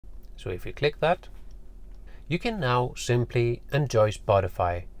So if you click that, you can now simply enjoy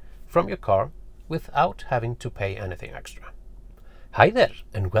Spotify from your car without having to pay anything extra. Hi there,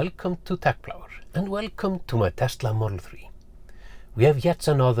 and welcome to TechFlower, and welcome to my Tesla Model 3. We have yet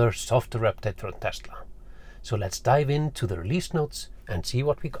another software update from Tesla. So let's dive into the release notes and see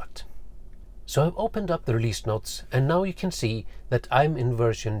what we got. So I've opened up the release notes, and now you can see that I'm in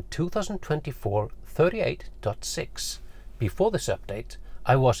version 2024 38.6. Before this update,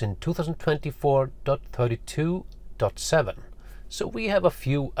 I was in 2024.32.7. So we have a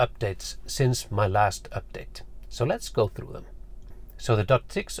few updates since my last update. So let's go through them. So the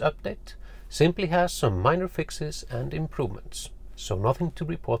 .6 update simply has some minor fixes and improvements. So nothing to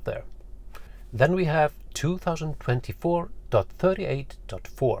report there. Then we have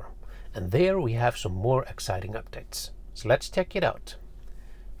 2024.38.4. And there we have some more exciting updates. So let's check it out.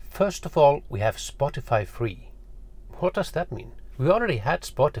 First of all, we have Spotify free. What does that mean? We already had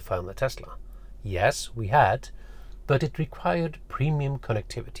Spotify on the Tesla. Yes, we had, but it required premium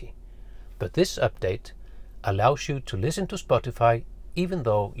connectivity. But this update allows you to listen to Spotify even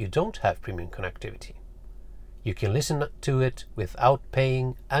though you don't have premium connectivity. You can listen to it without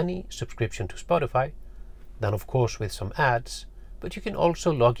paying any subscription to Spotify, then of course with some ads, but you can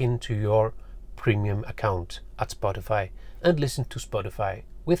also log into your premium account at Spotify and listen to Spotify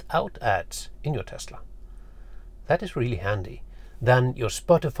without ads in your Tesla. That is really handy. Then your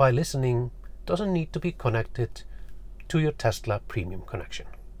Spotify listening doesn't need to be connected to your Tesla premium connection.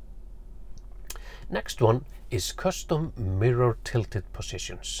 Next one is custom mirror tilted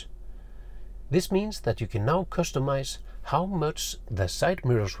positions. This means that you can now customize how much the side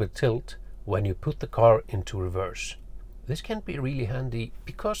mirrors will tilt when you put the car into reverse. This can be really handy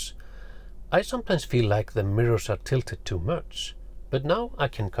because I sometimes feel like the mirrors are tilted too much, but now I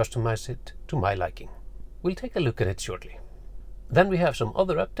can customize it to my liking. We'll take a look at it shortly. Then we have some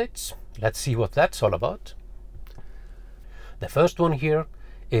other updates. Let's see what that's all about. The first one here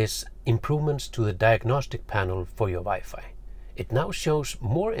is improvements to the diagnostic panel for your Wi-Fi. It now shows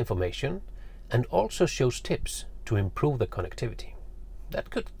more information and also shows tips to improve the connectivity. That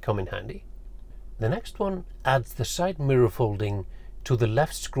could come in handy. The next one adds the side mirror folding to the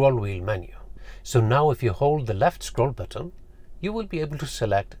left scroll wheel menu. So now if you hold the left scroll button, you will be able to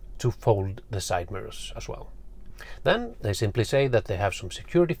select to fold the side mirrors as well. Then they simply say that they have some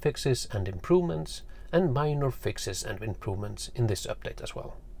security fixes and improvements and minor fixes and improvements in this update as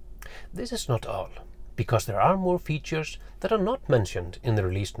well. This is not all, because there are more features that are not mentioned in the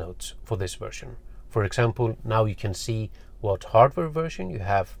release notes for this version. For example, now you can see what hardware version you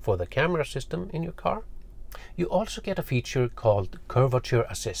have for the camera system in your car. You also get a feature called Curvature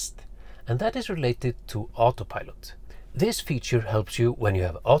Assist, and that is related to autopilot. This feature helps you when you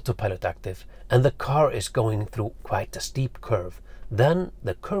have autopilot active and the car is going through quite a steep curve. Then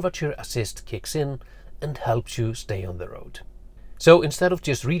the Curvature Assist kicks in and helps you stay on the road. So instead of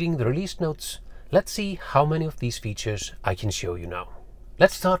just reading the release notes, let's see how many of these features I can show you now.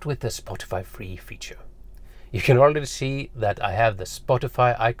 Let's start with the Spotify free feature. You can already see that I have the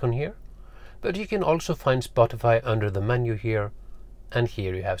Spotify icon here, but you can also find Spotify under the menu here, and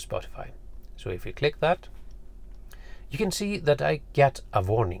here you have Spotify. So if you click that, you can see that I get a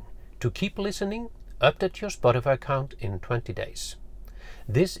warning to keep listening, update your Spotify account in 20 days.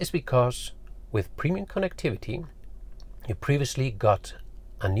 This is because with premium connectivity, you previously got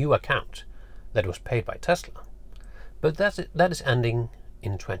a new account that was paid by Tesla, but that is ending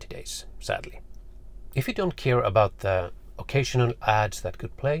in 20 days, sadly. If you don't care about the occasional ads that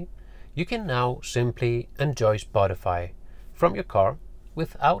could play, you can now simply enjoy Spotify from your car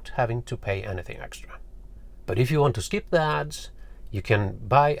without having to pay anything extra. But if you want to skip the ads, you can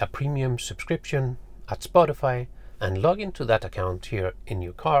buy a premium subscription at Spotify and log into that account here in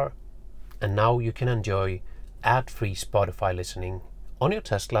your car, and now you can enjoy ad-free Spotify listening on your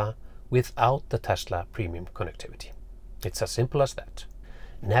Tesla without the Tesla premium connectivity. It's as simple as that.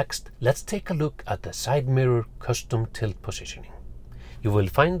 Next, let's take a look at the side mirror custom tilt positioning. You will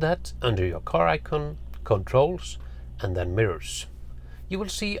find that under your car icon, controls, and then mirrors. You will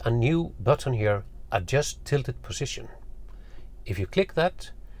see a new button here, adjust tilted position. If you click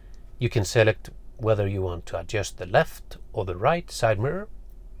that, you can select whether you want to adjust the left or the right side mirror,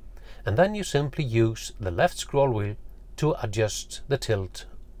 and then you simply use the left scroll wheel to adjust the tilt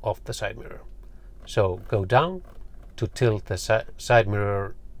of the side mirror. So go down to tilt the side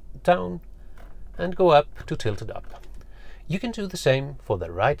mirror down, and go up to tilt it up. You can do the same for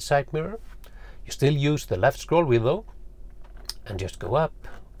the right side mirror. You still use the left scroll wheel though, and just go up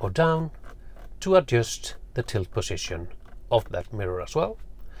or down to adjust the tilt position of that mirror as well.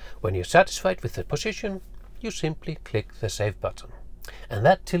 When you're satisfied with the position, you simply click the save button. And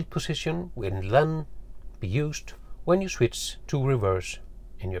that tilt position will then be used when you switch to reverse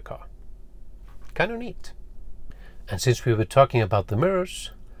in your car. Kind of neat. And since we were talking about the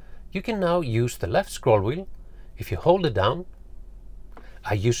mirrors, you can now use the left scroll wheel. If you hold it down,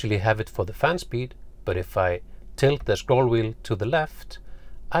 I usually have it for the fan speed, but if I tilt the scroll wheel to the left,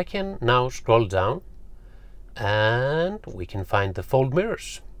 I can now scroll down and we can find the fold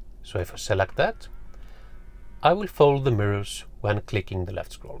mirrors. So if I select that, I will fold the mirrors when clicking the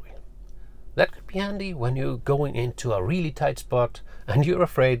left scroll wheel. That could be handy when you're going into a really tight spot and you're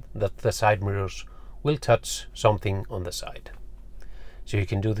afraid that the side mirrors will touch something on the side. So you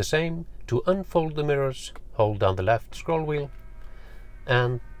can do the same to unfold the mirrors, hold down the left scroll wheel,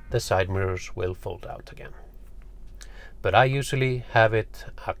 and the side mirrors will fold out again. But I usually have it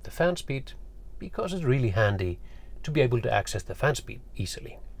at the fan speed because it's really handy to be able to access the fan speed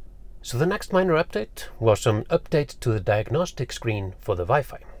easily. So the next minor update was an update to the diagnostic screen for the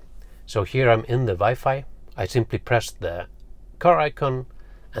Wi-Fi. So here I'm in the Wi-Fi. I simply press the car icon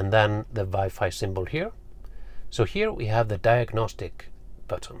and then the Wi-Fi symbol here. So here we have the diagnostic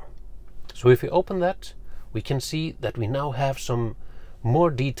button. So if we open that, we can see that we now have some more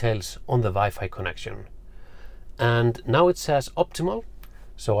details on the Wi-Fi connection. And now it says optimal.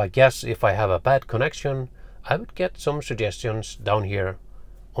 So I guess if I have a bad connection, I would get some suggestions down here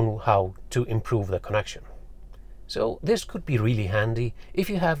on how to improve the connection. So this could be really handy if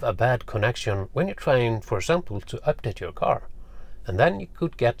you have a bad connection when you're trying, for example, to update your car. And then you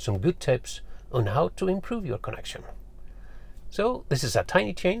could get some good tips on how to improve your connection. So this is a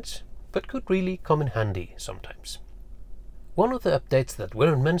tiny change, but could really come in handy sometimes. One of the updates that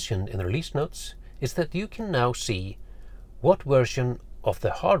weren't mentioned in the release notes is that you can now see what version of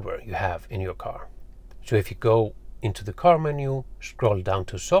the hardware you have in your car. So if you go into the car menu, scroll down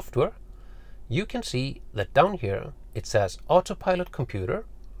to software, you can see that down here it says Autopilot Computer,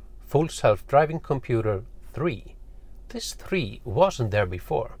 Full Self-Driving Computer 3. This 3 wasn't there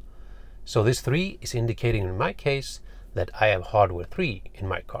before. So this 3 is indicating in my case that I have hardware 3 in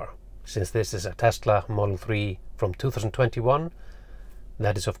my car. Since this is a Tesla Model 3 from 2021,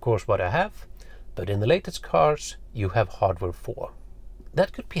 that is of course what I have, but in the latest cars you have hardware 4.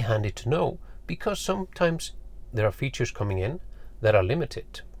 That could be handy to know because sometimes there are features coming in that are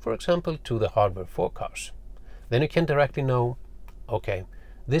limited, for example to the hardware 4 cars. Then you can directly know, okay,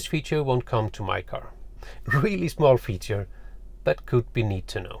 this feature won't come to my car. Really small feature, but could be neat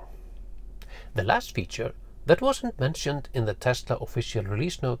to know. The last feature that wasn't mentioned in the Tesla official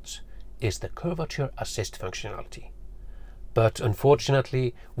release notes is the Curvature Assist functionality. But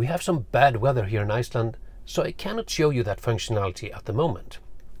unfortunately, we have some bad weather here in Iceland, so I cannot show you that functionality at the moment.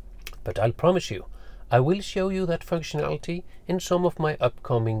 But I'll promise you, I will show you that functionality in some of my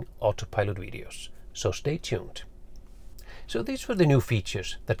upcoming autopilot videos, so stay tuned. So these were the new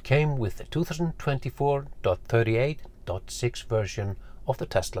features that came with the 2024.38.6 version of the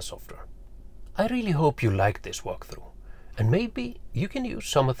Tesla software. I really hope you liked this walkthrough, and maybe you can use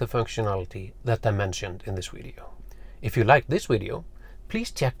some of the functionality that I mentioned in this video. If you liked this video,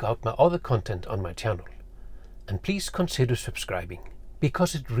 please check out my other content on my channel, and please consider subscribing,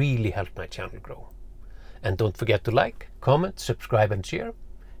 because it really helps my channel grow. And don't forget to like, comment, subscribe and share.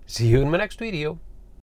 See you in my next video.